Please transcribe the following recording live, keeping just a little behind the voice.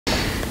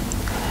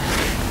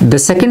The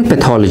second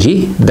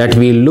pathology that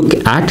we look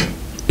at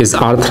is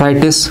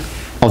arthritis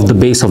of the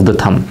base of the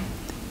thumb.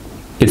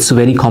 It's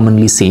very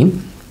commonly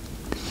seen.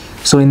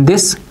 So in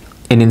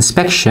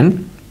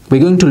inspection,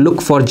 we're going to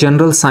look for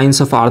general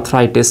signs of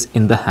arthritis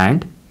in the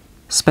hand.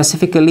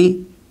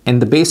 Specifically in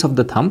the base of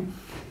the thumb,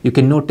 you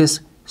can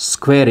notice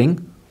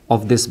squaring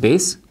of this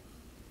base.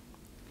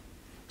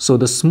 So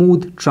the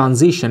smooth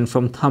transition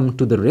from thumb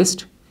to the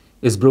wrist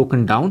is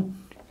broken down,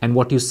 and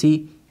what you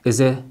see is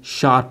a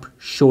sharp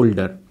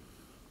shoulder,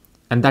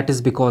 and that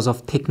is because of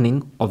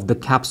thickening of the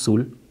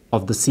capsule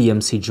of the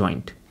CMC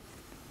joint.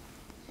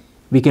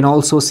 We can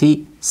also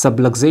see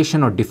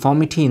subluxation or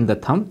deformity in the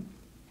thumb,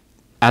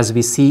 as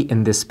we see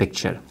in this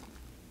picture.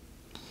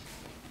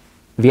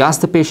 We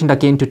ask the patient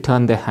again to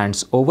turn their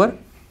hands over,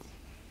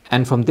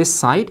 and from this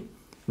side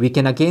we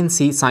can again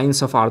see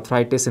signs of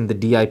arthritis in the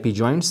DIP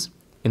joints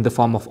in the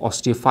form of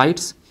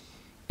osteophytes,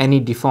 any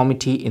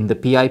deformity in the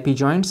PIP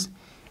joints,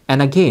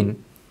 and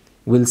again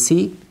we'll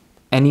see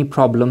any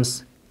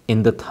problems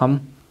in the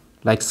thumb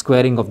like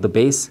squaring of the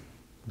base,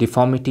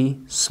 deformity,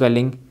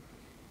 swelling.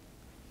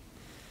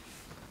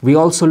 We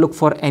also look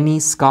for any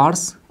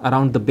scars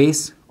around the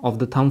base of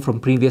the thumb from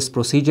previous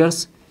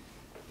procedures.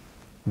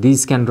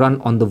 These can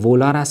run on the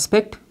volar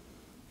aspect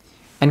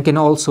and can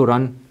also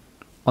run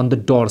on the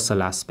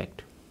dorsal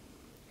aspect.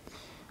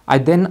 I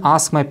then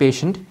ask my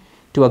patient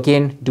to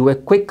again do a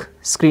quick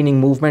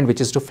screening movement,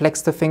 which is to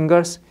flex the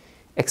fingers,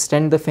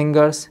 extend the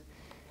fingers,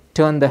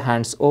 turn the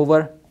hands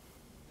over,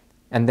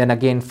 and then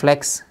again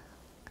flex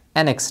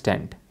and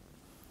extend.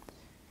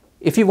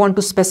 If you want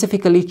to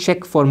specifically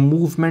check for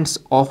movements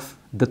of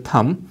the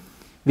thumb,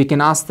 we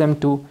can ask them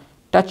to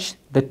touch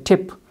the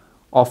tip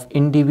of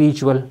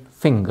individual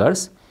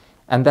fingers,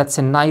 and that's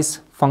a nice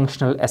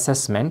functional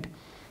assessment,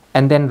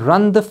 and then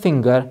run the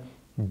finger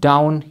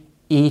down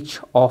each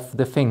of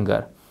the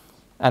finger,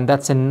 and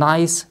that's a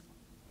nice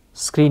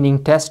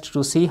screening test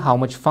to see how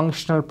much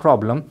functional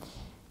problem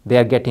they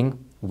are getting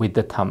with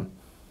the thumb.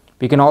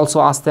 We can also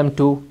ask them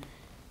to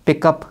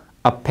pick up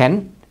a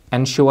pen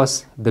and show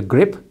us the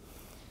grip,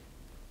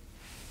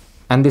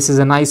 and this is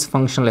a nice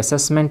functional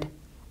assessment.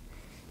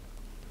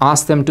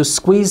 Ask them to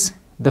squeeze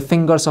the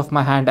fingers of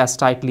my hand as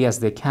tightly as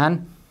they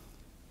can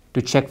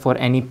to check for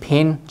any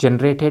pain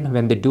generated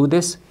when they do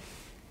this,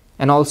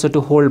 and also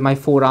to hold my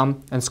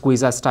forearm and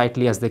squeeze as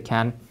tightly as they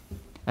can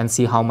and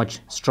see how much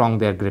strong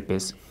their grip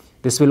is.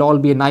 This will all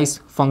be a nice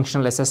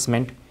functional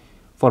assessment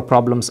for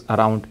problems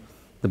around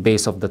the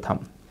base of the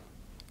thumb.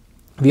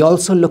 We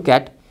also look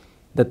at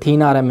the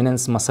thenar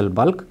eminence muscle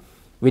bulk,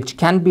 which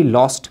can be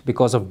lost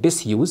because of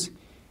disuse,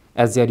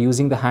 as they are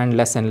using the hand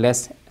less and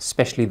less,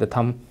 especially the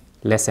thumb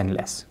less and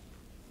less.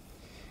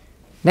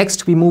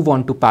 Next, we move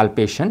on to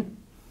palpation,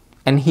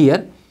 and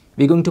here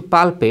we're going to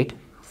palpate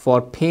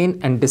for pain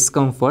and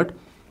discomfort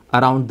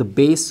around the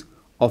base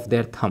of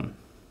their thumb.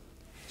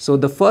 So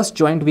the first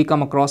joint we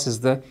come across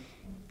is the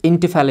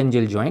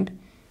interphalangeal joint,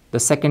 the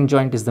second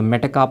joint is the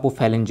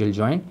metacarpophalangeal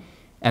joint,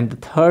 and the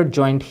third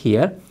joint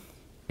here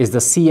is the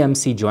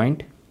CMC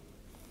joint,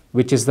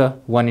 which is the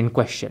one in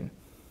question.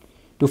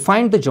 To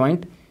find the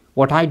joint,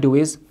 what I do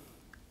is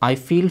I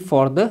feel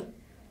for the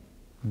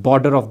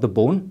border of the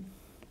bone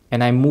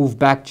and I move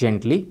back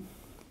gently,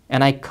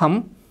 and I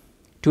come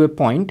to a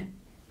point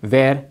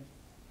where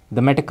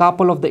the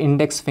metacarpal of the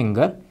index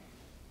finger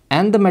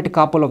and the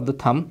metacarpal of the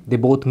thumb, they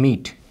both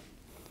meet.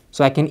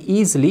 So I can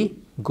easily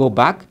go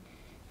back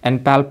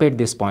and palpate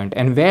this point,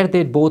 and where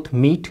they both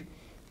meet,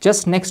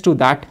 just next to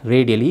that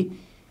radially,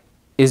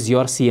 is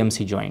your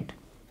CMC joint.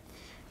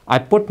 I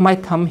put my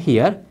thumb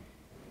here,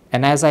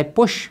 and as I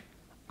push,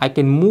 I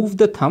can move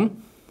the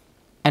thumb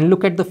and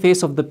look at the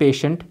face of the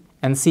patient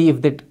and see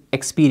if they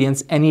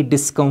experience any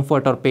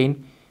discomfort or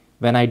pain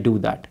when I do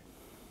that.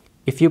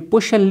 If you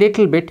push a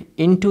little bit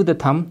into the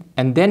thumb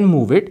and then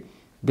move it,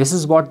 this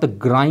is what the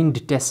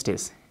grind test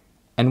is.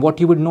 And what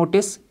you would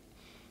notice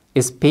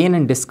is pain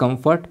and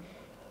discomfort,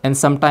 and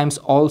sometimes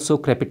also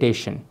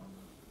crepitation.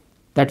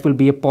 That will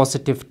be a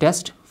positive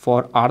test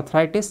for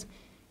arthritis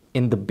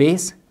in the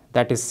base,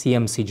 that is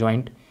CMC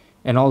joint,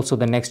 and also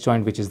the next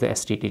joint, which is the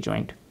STT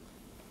joint.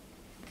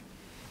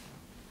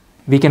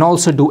 We can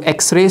also do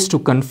X-rays to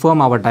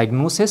confirm our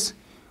diagnosis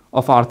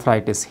of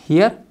arthritis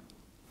here,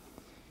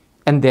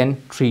 and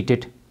then treat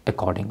it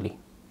accordingly.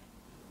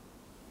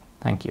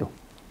 Thank you.